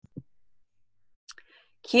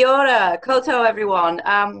Kia ora, koto everyone.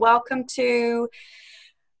 Welcome to,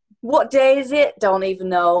 what day is it? Don't even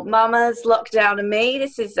know. Mama's Lockdown and Me.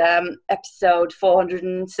 This is episode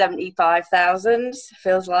 475,000,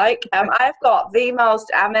 feels like. I've got the most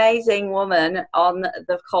amazing woman on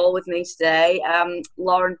the call with me today,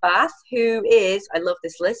 Lauren Bath, who is, I love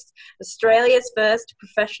this list, Australia's first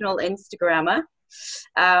professional Instagrammer.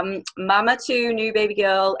 Mama to new baby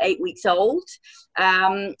girl, 8 weeks old,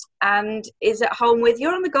 and is at home with you.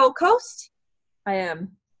 On the Gold Coast? I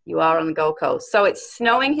am. You are on the Gold Coast. So it's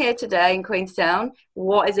snowing here today in Queenstown.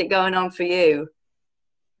 What is it going on for you?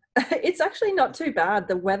 It's actually not too bad.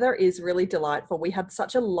 The weather is really delightful. We had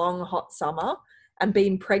such a long, hot summer, and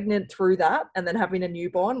being pregnant through that and then having a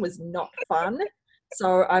newborn was not fun.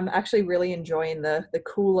 So I'm actually really enjoying the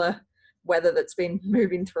cooler weather that's been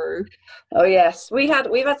moving through. Oh yes, we've had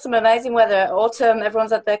some amazing weather. Autumn,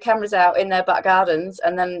 everyone's had their cameras out in their back gardens,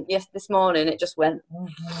 and then this morning it just went.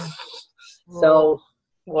 So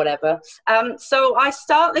whatever. So I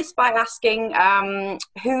start this by asking,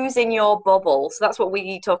 who's in your bubble? So that's what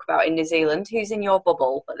we talk about in New Zealand. Who's in your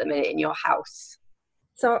bubble at the minute in your house?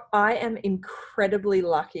 So I am incredibly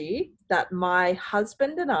lucky that my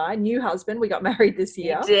husband and I, new husband, we got married this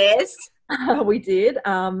year. You did? We did.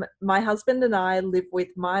 My husband and I live with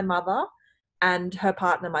my mother and her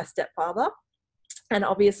partner, my stepfather, and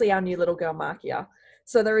obviously our new little girl, Markia.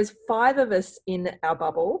 So there is 5 of us in our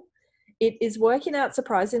bubble. It is working out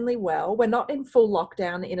surprisingly well. We're not in full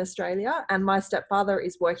lockdown in Australia, and my stepfather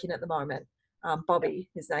is working at the moment. Bobby,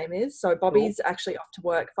 his name is. So Bobby's actually off to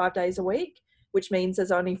work 5 days a week, which means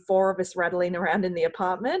there's only 4 of us rattling around in the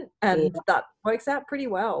apartment, and that works out pretty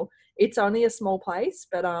well. It's only a small place,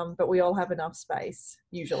 but we all have enough space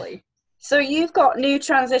usually. So you've got new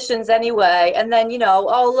transitions anyway, and then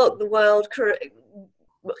oh look, the world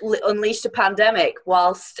unleashed a pandemic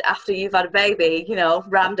whilst after you've had a baby,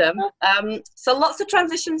 random. So lots of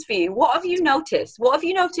transitions for you. What have you noticed? What have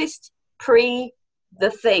you noticed pre the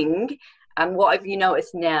thing, and what have you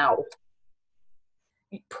noticed now?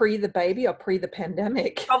 Pre the baby or pre the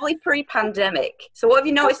pandemic? Probably pre-pandemic. So what have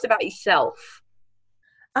you noticed about yourself?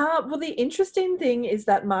 Well, the interesting thing is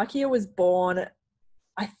that Markia was born,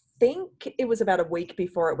 I think it was about a week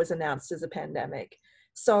before it was announced as a pandemic.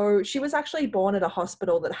 So she was actually born at a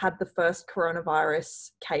hospital that had the first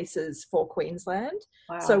coronavirus cases for Queensland.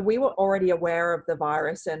 Wow. So we were already aware of the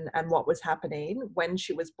virus and what was happening when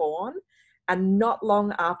she was born. And not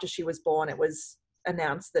long after she was born, it was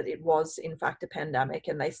announced that it was in fact a pandemic,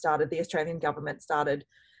 and the Australian government started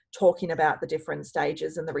talking about the different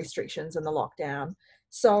stages and the restrictions and the lockdown.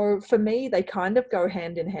 So for me, they kind of go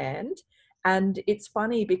hand in hand. And it's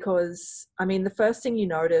funny because, I mean, the first thing you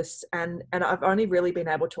notice, and I've only really been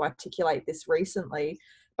able to articulate this recently,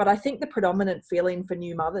 but I think the predominant feeling for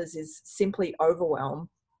new mothers is simply overwhelm.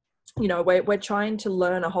 We're trying to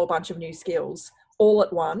learn a whole bunch of new skills all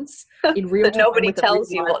at once in real but time. Nobody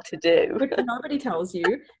tells you what to do. Nobody tells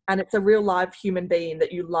you. And it's a real live human being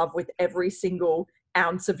that you love with every single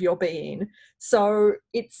ounce of your being. So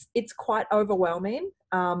it's quite overwhelming.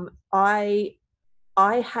 I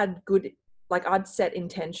had I'd set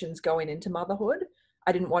intentions going into motherhood.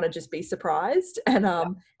 I didn't want to just be surprised, and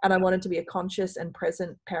I wanted to be a conscious and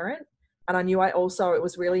present parent. And I knew it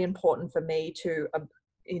was really important for me to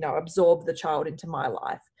absorb the child into my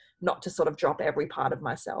life, not to sort of drop every part of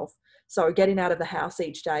myself. So getting out of the house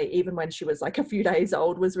each day, even when she was like a few days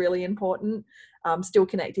old, was really important. Still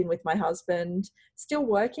connecting with my husband, still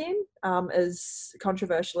working, as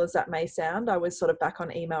controversial as that may sound. I was sort of back on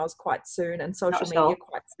emails quite soon and social media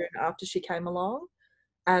quite soon after she came along.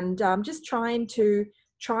 And just trying to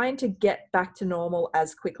get back to normal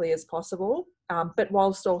as quickly as possible, but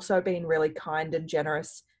whilst also being really kind and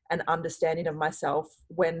generous and understanding of myself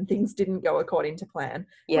when things didn't go according to plan,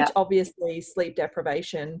 which obviously sleep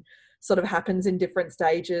deprivation sort of happens in different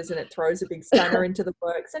stages, and it throws a big spanner into the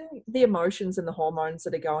works, and the emotions and the hormones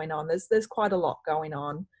that are going on. There's quite a lot going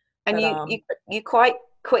on. And you quite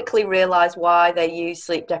quickly realize why they use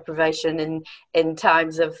sleep deprivation in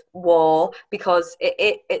times of war, because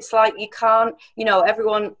it's like you can't,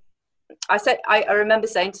 everyone. I remember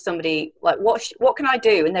saying to somebody, like, what can I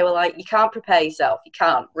do? And they were like, you can't prepare yourself. You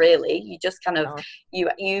can't really. You just kind of,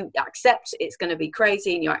 you accept it's going to be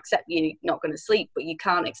crazy, and you accept you're not going to sleep, but you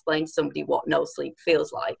can't explain to somebody what no sleep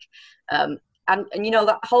feels like. And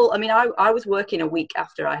that whole, I was working a week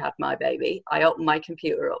after I had my baby. I opened my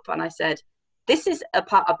computer up and I said, this is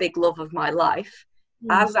a big love of my life,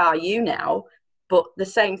 as are you now. But the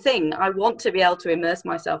same thing, I want to be able to immerse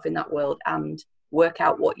myself in that world and work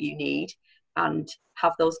out what you need and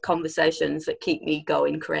have those conversations that keep me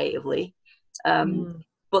going creatively.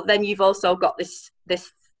 But then you've also got this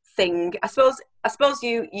thing. I suppose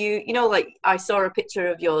you know, like I saw a picture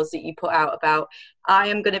of yours that you put out about, I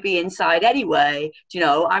am going to be inside anyway. Do you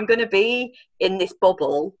know, I'm going to be in this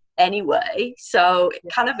bubble anyway. So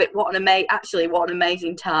kind of what an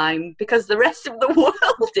amazing time, because the rest of the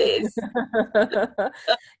world is.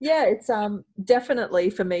 Yeah, it's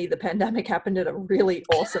definitely, for me, the pandemic happened at a really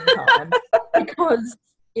awesome time because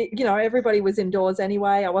everybody was indoors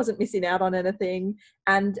anyway. I wasn't missing out on anything,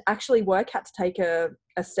 and actually work had to take a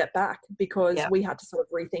step back because we had to sort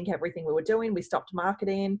of rethink everything we were doing. We stopped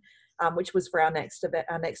marketing, which was for our next event,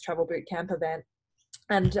 our next travel boot camp event.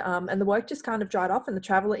 And the work just kind of dried off, and the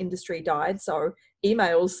travel industry died. So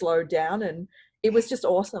emails slowed down, and it was just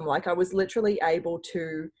awesome. Like, I was literally able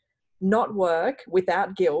to not work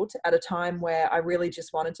without guilt at a time where I really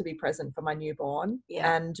just wanted to be present for my newborn.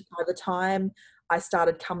 Yeah. And by the time I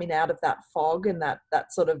started coming out of that fog and that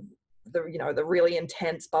sort of the really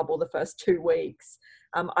intense bubble the first 2 weeks,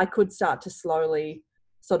 I could start to slowly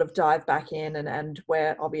sort of dive back in, and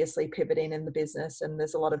we're obviously pivoting in the business, and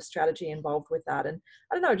there's a lot of strategy involved with that. And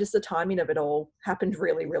I don't know, just the timing of it all happened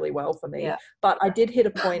really, really well for me. Yeah. But I did hit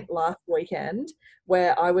a point last weekend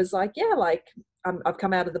where I was like, I've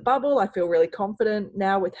come out of the bubble. I feel really confident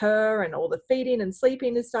now with her, and all the feeding and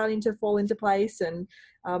sleeping is starting to fall into place. And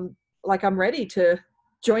like, I'm ready to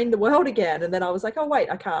join the world again. And then I was like, oh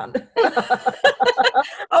wait, I can't.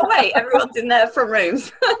 Oh wait, everyone's in their front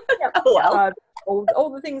rooms. Oh well. All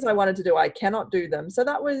the things I wanted to do, I cannot do them. So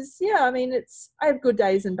that was, I mean, I have good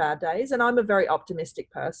days and bad days, and I'm a very optimistic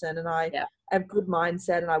person, and I have good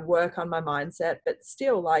mindset, and I work on my mindset, but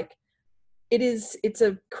still, like, it's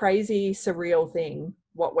a crazy, surreal thing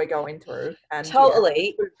what we're going through. And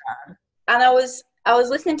totally. And I was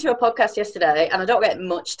listening to a podcast yesterday, and I don't get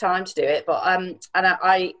much time to do it, but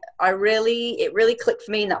it really clicked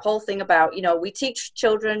for me in that whole thing about, we teach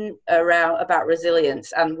children about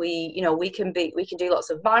resilience, and we can do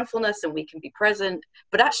lots of mindfulness, and we can be present,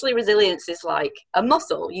 but actually resilience is like a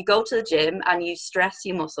muscle. You go to the gym and you stress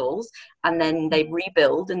your muscles, and then they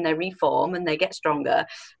rebuild and they reform and they get stronger.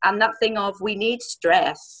 And that thing of, we need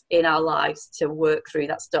stress in our lives to work through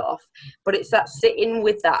that stuff, but it's that sitting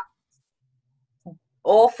with that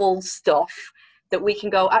awful stuff that we can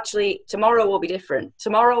go, actually, tomorrow will be different,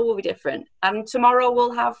 and tomorrow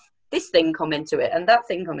we'll have this thing come into it and that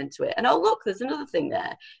thing come into it, and oh look, there's another thing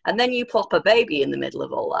there, and then you plop a baby in the middle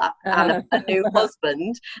of all that, and a new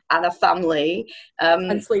husband and a family,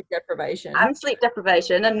 and sleep deprivation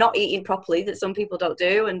and not eating properly, that some people don't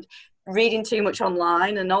do, and reading too much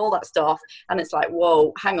online and all that stuff. And it's like,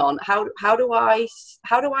 whoa, hang on, how do I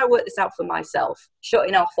work this out for myself,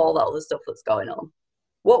 shutting off all that other stuff that's going on?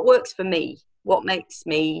 What works for me? What makes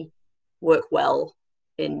me work well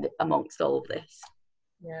in amongst all of this?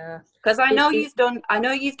 Yeah, because I know you've done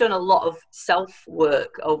a lot of self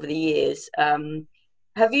work over the years. And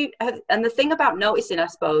the thing about noticing, I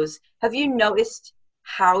suppose, have you noticed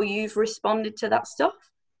how you've responded to that stuff?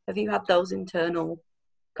 Have you had those internal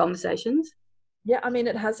conversations? Yeah, I mean,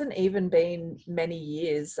 it hasn't even been many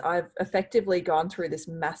years. I've effectively gone through this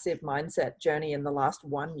massive mindset journey in the last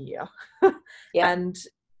 1 year. And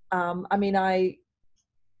I mean,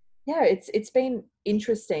 it's been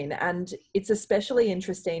interesting, and it's especially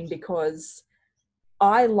interesting because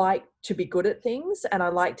I like to be good at things, and I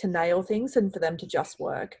like to nail things and for them to just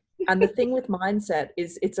work. And the thing with mindset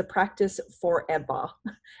is, it's a practice forever.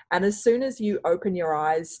 And as soon as you open your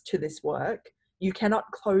eyes to this work, you cannot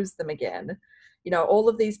close them again. All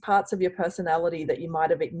of these parts of your personality that you might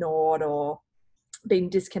have ignored or been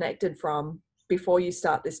disconnected from before you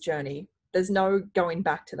start this journey, there's no going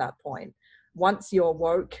back to that point. Once you're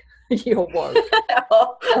woke, you're woke.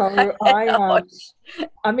 So I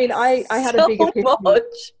had a bigger picture.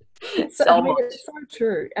 It's so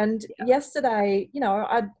true. And yesterday,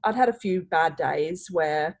 I'd had a few bad days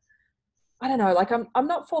where, I don't know, like, I'm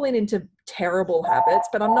not falling into terrible habits,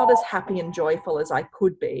 but I'm not as happy and joyful as I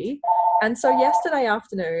could be. And so yesterday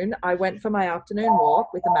afternoon, I went for my afternoon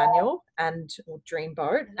walk with Emmanuel and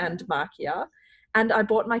Dreamboat and Markia, and I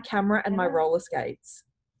bought my camera and my roller skates.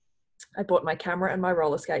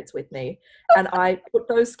 With me, and I put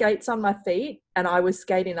those skates on my feet, and I was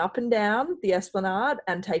skating up and down the Esplanade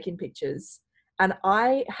and taking pictures. And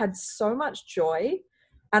I had so much joy.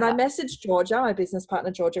 And I messaged Georgia, my business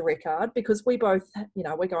partner, Georgia Rickard, because we both,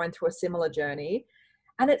 we're going through a similar journey.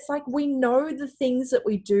 And it's like, we know the things that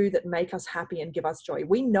we do that make us happy and give us joy.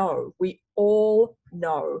 We all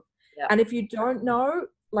know. Yeah. And if you don't know,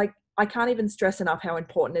 like, I can't even stress enough how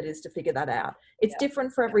important it is to figure that out. It's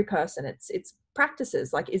different for every person. It's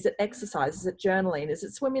practices. Like, is it exercise? Is it journaling? Is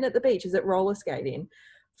it swimming at the beach? Is it roller skating?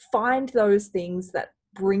 Find those things that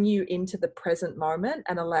bring you into the present moment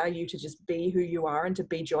and allow you to just be who you are and to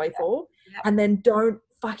be joyful, Yeah. and then don't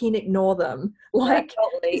fucking ignore them. Like,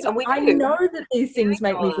 totally. And we I do. know that these things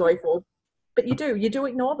make me ignore them. joyful, but you do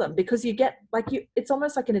ignore them, because you get like, it's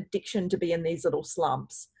almost like an addiction to be in these little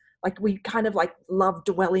slumps. Like, we kind of like love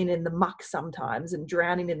dwelling in the muck sometimes and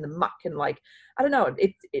drowning in the muck, and like, I don't know,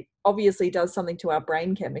 it obviously does something to our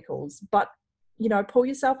brain chemicals, but you know, pull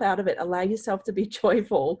yourself out of it, allow yourself to be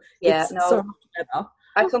joyful. Yeah, It's so no, much better.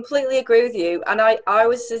 I completely agree with you. And I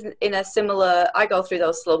was in a similar, I go through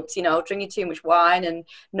those slumps, you know, drinking too much wine and,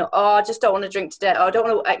 no, oh, I just don't want to drink today. Oh, I don't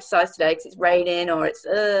want to exercise today because it's raining or it's,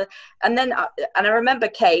 and then, and I remember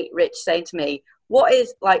Kate Rich saying to me, what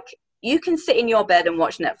is like, you can sit in your bed and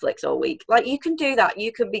watch Netflix all week. Like, you can do that.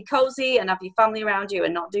 You can be cozy and have your family around you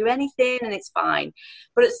and not do anything, and it's fine.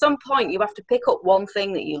 But at some point you have to pick up one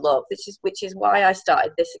thing that you love, which is why I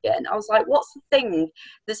started this again. I was like, what's the thing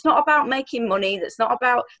that's not about making money, that's not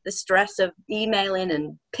about the stress of emailing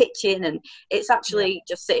and pitching, and it's actually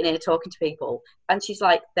just sitting here talking to people? And she's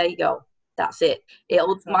like, there you go, that's it.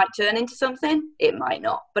 Might turn into something, it might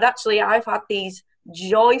not, but actually I've had these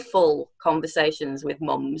joyful conversations with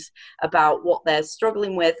mums about what they're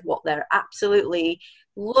struggling with, what they're absolutely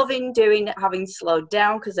loving doing, having slowed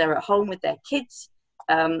down because they're at home with their kids,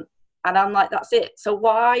 and I'm like, that's it. So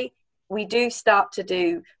why we do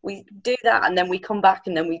that, and then we come back,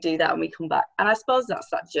 and then we do that, and we come back. And I suppose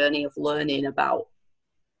that's that journey of learning about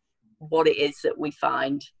what it is that we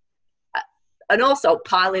find, and also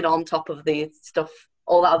piling on top of the stuff,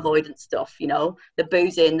 all that avoidance stuff, you know, the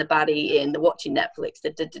boozing, the bad eating, the watching Netflix,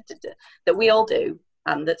 that we all do,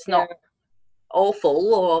 and that's not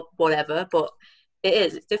awful or whatever, but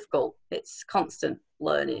it's difficult. It's constant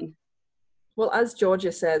learning. Well, as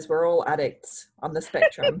Georgia says, we're all addicts on the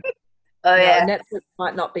spectrum. Oh yeah. Netflix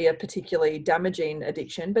might not be a particularly damaging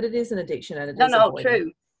addiction, but it is an addiction, and it is No, avoidance.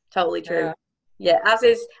 true. Totally true. Yeah, as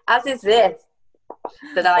is this.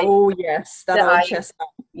 Oh yes, that old chestnut.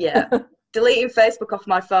 Yeah. Deleting Facebook off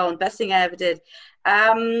my phone, best thing I ever did.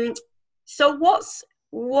 So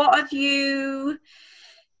what have you,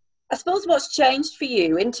 I suppose, what's changed for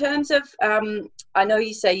you in terms of, I know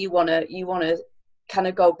you say you want to kind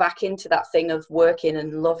of go back into that thing of working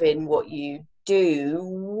and loving what you do.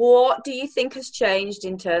 What do you think has changed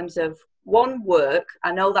in terms of, one, work?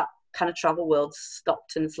 I know that kind of travel world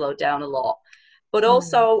stopped and slowed down a lot, but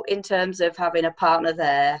also in terms of having a partner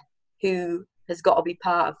there who has got to be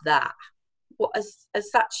part of that. What has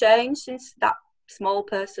that changed since that small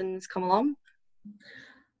person's come along?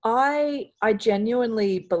 I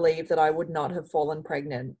genuinely believe that I would not have fallen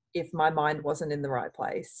pregnant if my mind wasn't in the right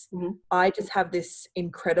place. Mm-hmm. I just have this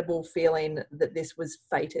incredible feeling that this was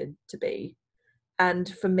fated to be. And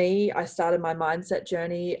for me, I started my mindset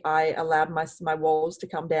journey. I allowed my walls to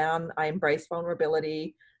come down. I embraced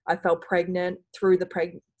vulnerability. I fell pregnant through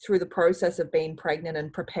the process of being pregnant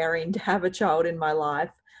and preparing to have a child in my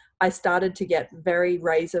life. I started to get very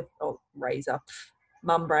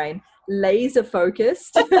mum brain, laser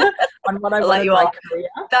focused on what I wanted my career.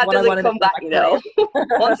 That doesn't come back, you know.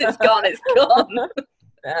 Once it's gone, it's gone.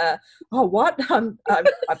 What?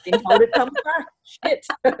 I've been told it comes back. Shit.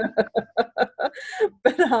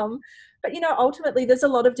 But you know, ultimately, there's a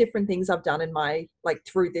lot of different things I've done in my, like,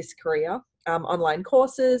 through this career. Online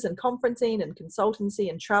courses and conferencing and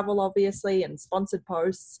consultancy and travel, obviously, and sponsored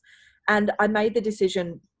posts. And I made the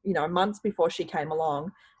decision, you know, months before she came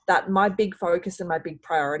along, that my big focus and my big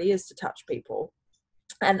priority is to touch people.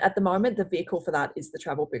 And at the moment, the vehicle for that is the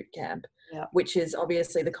Travel Boot Camp, which is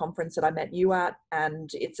obviously the conference that I met you at. And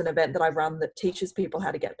it's an event that I run that teaches people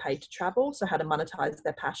how to get paid to travel, so how to monetize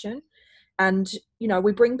their passion. And, you know,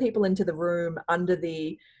 we bring people into the room under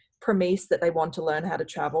the premise that they want to learn how to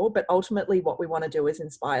travel, but ultimately what we want to do is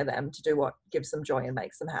inspire them to do what gives them joy and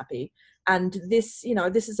makes them happy. And this, you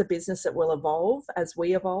know, this is a business that will evolve as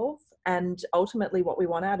we evolve. And ultimately what we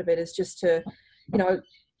want out of it is just to, you know,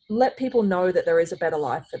 let people know that there is a better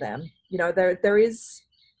life for them. You know, there is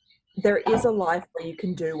a life where you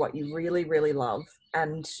can do what you really, really love,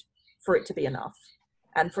 and for it to be enough,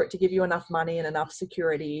 and for it to give you enough money and enough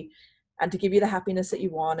security, and to give you the happiness that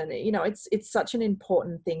you want. And, you know, it's such an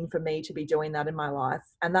important thing for me to be doing that in my life.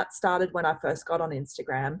 And that started when I first got on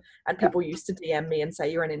Instagram, and people used to DM me and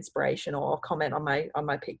say, you're an inspiration, or comment on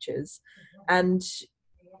my pictures. And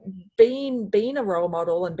being a role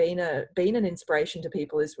model and being an inspiration to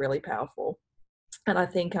people is really powerful. And I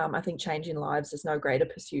think changing lives is no greater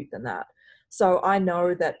pursuit than that. So I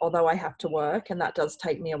know that although I have to work, and that does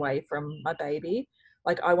take me away from my baby,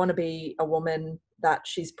 like, I want to be a woman that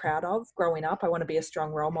she's proud of growing up. I want to be a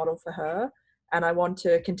strong role model for her, and I want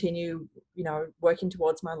to continue, you know, working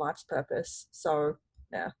towards my life's purpose. So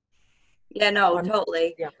Yeah, no, One,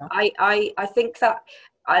 totally. yeah. I think that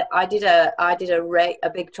I did a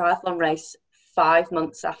big triathlon race 5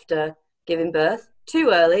 months after giving birth. Too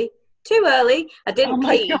early. Too early. I Oh didn't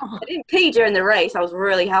my pee. God. I didn't pee during the race. I was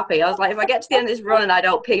really happy. I was like, if I get to the end of this run and I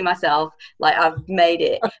don't pee myself, like I've made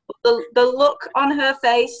it. But the look on her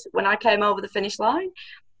face when I came over the finish line,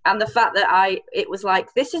 and the fact that it was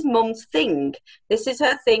like, this is mum's thing. This is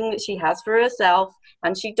her thing that she has for herself,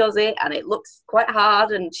 and she does it, and it looks quite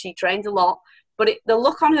hard, and she trains a lot. But the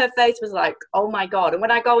look on her face was like, oh my God. And when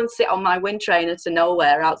I go and sit on my wind trainer to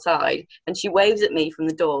nowhere outside, and she waves at me from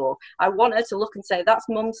the door, I want her to look and say, that's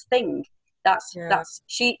mum's thing.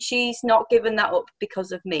 She's not given that up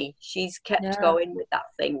because of me. She's kept going with that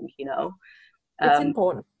thing, you know. It's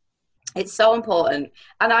important. It's so important.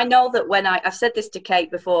 And I know that when I've said this to Kate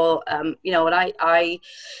before, you know,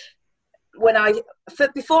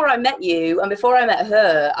 before I met you and before I met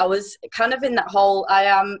her, I was kind of in that whole,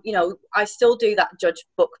 you know, I still do that judge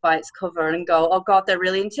book by its cover and go, oh God, they're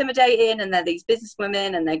really intimidating, and they're these business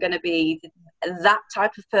women, and they're going to be that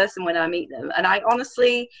type of person when I meet them. And I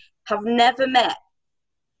honestly have never met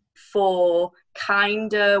 4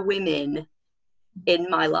 kinder women in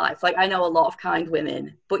my life. Like, I know a lot of kind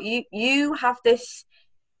women, but you have this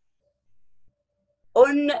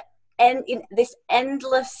this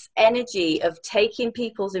endless energy of taking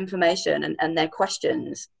people's information and their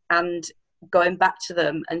questions and going back to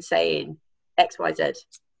them and saying XYZ.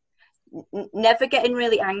 Never getting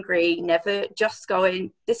really angry, never just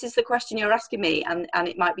going, this is the question you're asking me, and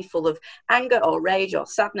it might be full of anger or rage or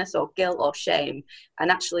sadness or guilt or shame,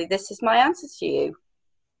 and actually this is my answer to you.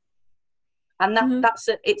 And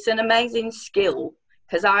it's an amazing skill,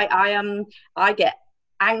 because I get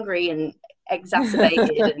angry and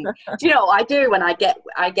exacerbated, and you know, I do when I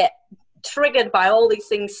get triggered by all these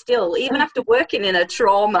things still, even after working in a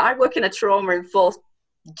trauma. I work in a trauma enforced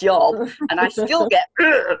job, and I still get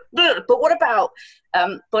but what about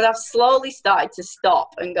but I've slowly started to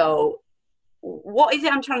stop and go, what is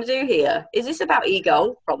it I'm trying to do here? Is this about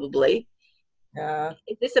ego? Probably.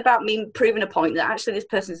 Is this about me proving a point that actually this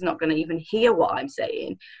person's not going to even hear what I'm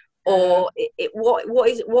saying? Or what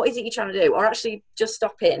is it you're trying to do? Or actually just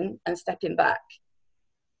stopping and stepping back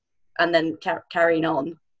and then carrying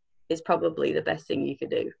on is probably the best thing you could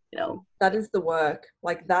do, you know. That is the work.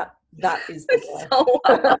 Like that is the work. So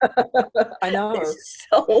hard. I know. It's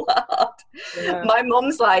so hard. Yeah. My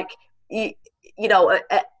mum's like, you know,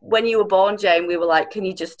 when you were born, Jane, we were like, can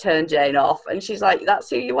you just turn Jane off? And she's like, that's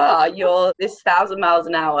who you are. You're this 1,000 miles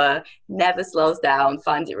an hour, never slows down,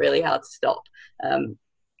 finds it really hard to stop.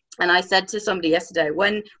 And I said to somebody yesterday,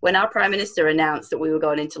 when our Prime Minister announced that we were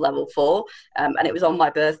going into level 4, and it was on my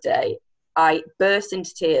birthday, I burst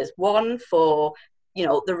into tears. One, for, you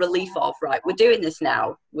know, the relief of, right, we're doing this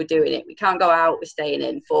now. We're doing it. We can't go out. We're staying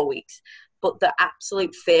in 4 weeks. But the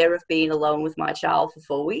absolute fear of being alone with my child for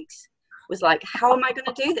 4 weeks was like, how am I going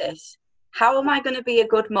to do this? How am I going to be a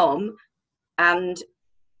good mum and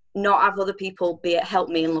not have other people help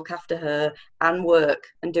me and look after her and work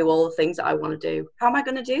and do all the things that I want to do? How am I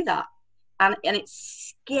going to do that? And it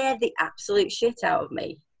scared the absolute shit out of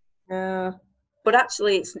me. Yeah. But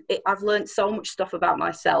actually, I've learned so much stuff about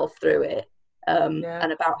myself through it, and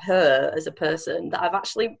about her as a person, that I've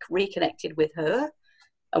actually reconnected with her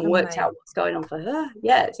and worked out what's going on for her.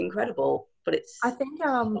 Yeah, it's incredible. But I think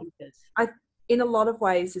in a lot of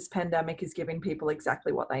ways, this pandemic is giving people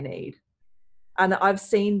exactly what they need. And I've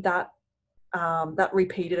seen that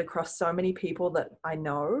repeated across so many people that I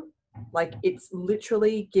know. Like, it's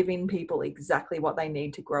literally giving people exactly what they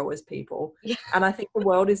need to grow as people. Yeah. And I think the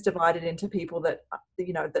world is divided into people that,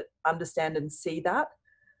 you know, that understand and see that,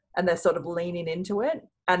 and they're sort of leaning into it,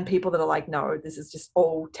 and people that are like, no, this is just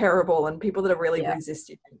all terrible, and people that are really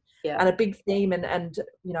resisting. Yeah. And a big theme, and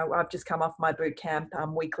you know, I've just come off my boot camp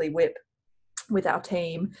weekly whip with our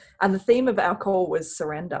team, and the theme of our call was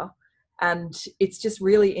surrender. And it's just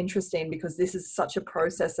really interesting because this is such a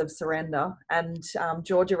process of surrender. And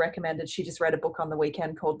Georgia recommended, she just read a book on the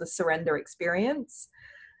weekend called The Surrender Experience.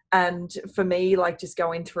 And for me, like, just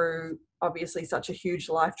going through obviously such a huge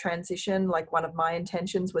life transition, like, one of my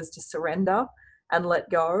intentions was to surrender and let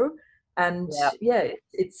go. And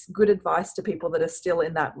it's good advice to people that are still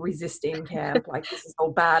in that resisting camp, like, this is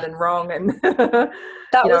all bad and wrong. And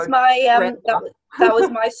that was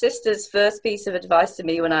my sister's first piece of advice to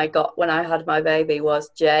me when I had my baby was,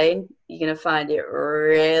 Jane, you're going to find it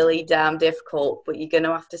really damn difficult, but you're going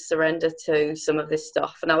to have to surrender to some of this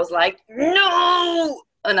stuff. And I was like, no.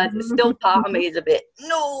 And still part of me is a bit,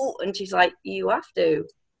 no. And she's like, you have to.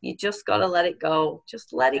 You just got to let it go.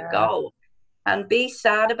 Just let it go. And be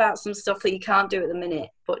sad about some stuff that you can't do at the minute,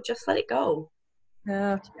 but just let it go.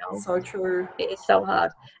 Yeah, You know, so true. it is so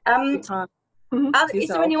hard. It's hard.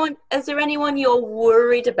 Yourself. Is there anyone you're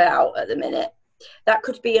worried about at the minute? That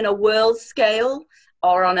could be on a world scale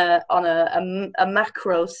or on a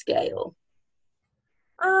macro scale.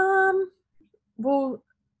 Well,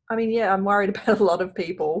 I mean, yeah, I'm worried about a lot of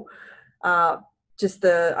people. I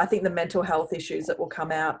think the mental health issues that will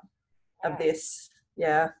come out of this.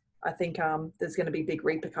 Yeah, I think there's going to be big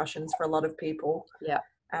repercussions for a lot of people. Yeah.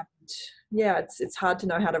 And yeah, it's hard to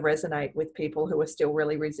know how to resonate with people who are still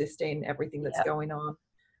really resisting everything that's going on.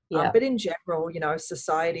 Yeah. But in general, you know,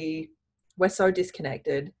 society, we're so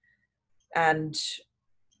disconnected, and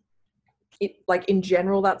in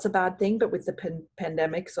general, that's a bad thing. But with the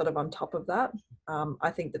pandemic sort of on top of that, I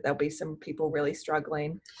think that there'll be some people really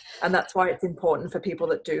struggling. And that's why it's important for people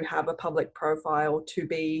that do have a public profile to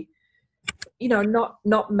be, you know,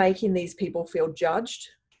 not making these people feel judged.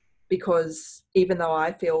 Because even though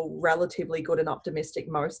I feel relatively good and optimistic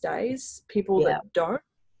most days, people that don't,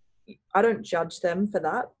 I don't judge them for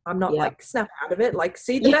that. I'm not like snap out of it, like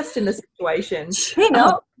see the best in the situation. You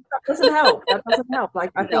know, that doesn't help. That doesn't help.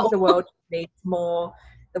 Like I think the world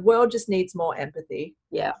just needs more empathy.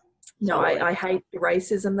 Yeah. No, I hate the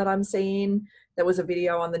racism that I'm seeing. There was a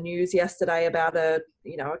video on the news yesterday about a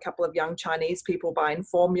couple of young Chinese people buying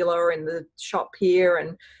formula in the shop here,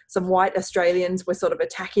 and some white Australians were sort of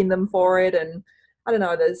attacking them for it. And I don't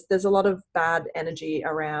know, there's a lot of bad energy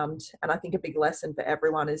around, and I think a big lesson for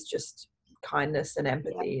everyone is just kindness and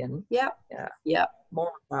empathy and more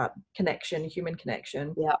of that connection, human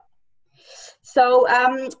connection. Yeah. So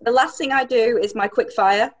the last thing I do is my quick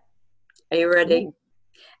fire. Are you ready? Ooh,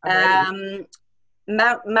 I'm ready.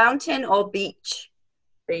 Mountain or beach?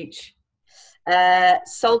 Beach.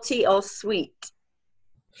 Salty or sweet?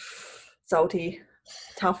 Salty.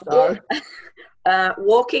 Tough though.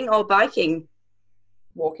 Walking or biking?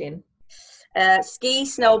 Walking. Ski,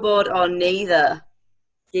 snowboard, or neither?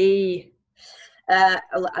 Ski. I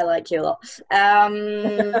like you a lot.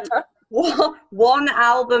 One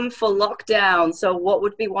album for lockdown. So what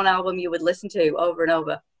would be one album you would listen to over and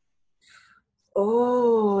over?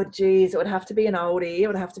 Oh, geez. It would have to be an oldie. It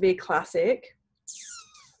would have to be a classic.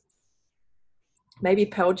 Maybe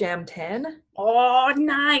Pearl Jam 10. Oh,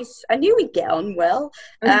 nice. I knew we'd get on well.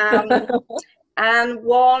 And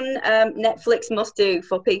one Netflix must-do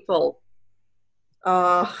for people.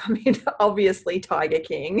 I mean, obviously Tiger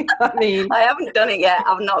King. I haven't done it yet.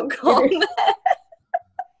 I've not gone there.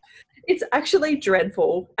 It's actually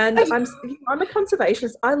dreadful. And I'm a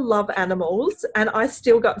conservationist. I love animals, and I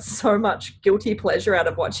still got so much guilty pleasure out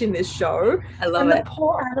of watching this show. I love it. The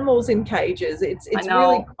poor animals in cages. It's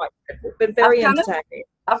really quite dreadful, but very entertaining.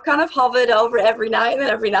 I've kind of hovered over it every night, and then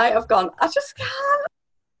every night I've gone, I just can't.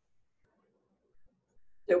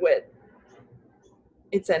 Do it.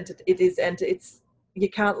 It's you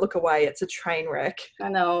can't look away. It's a train wreck. I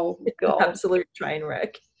know. It's an absolute train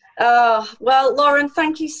wreck. Well, Lauren,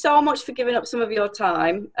 thank you so much for giving up some of your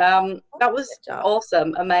time. That was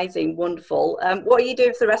awesome, amazing, wonderful. What are you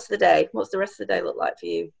doing for the rest of the day? What's the rest of the day look like for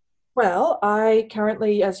you? Well, I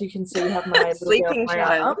currently, as you can see, have my sleeping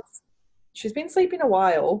child. She's been sleeping a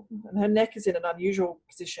while, and her neck is in an unusual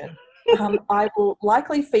position. I will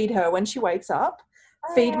likely feed her when she wakes up,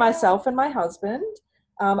 feed myself and my husband.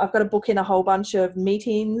 I've got to book in a whole bunch of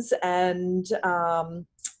meetings and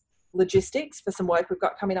logistics for some work we've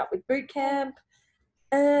got coming up with boot camp.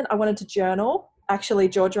 And I wanted to journal. Actually,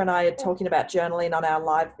 Georgia and I are talking about journaling on our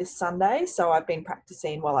live this Sunday. So I've been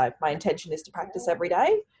practicing. My intention is to practice every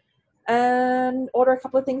day and order a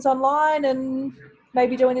couple of things online and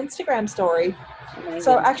maybe do an Instagram story. Amazing.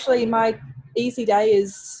 So actually my easy day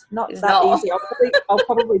is not easy. I'll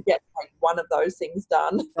probably get like one of those things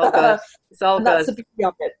done. It's all good. That's the beauty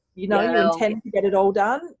of it. You intend to get it all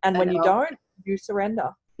done, and when you don't, you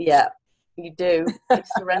surrender. Yeah, you do. You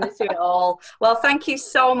surrender to it all. Well, thank you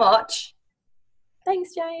so much.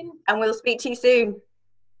 Thanks, Jane. And we'll speak to you soon.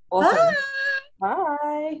 Awesome. Bye.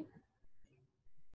 Bye.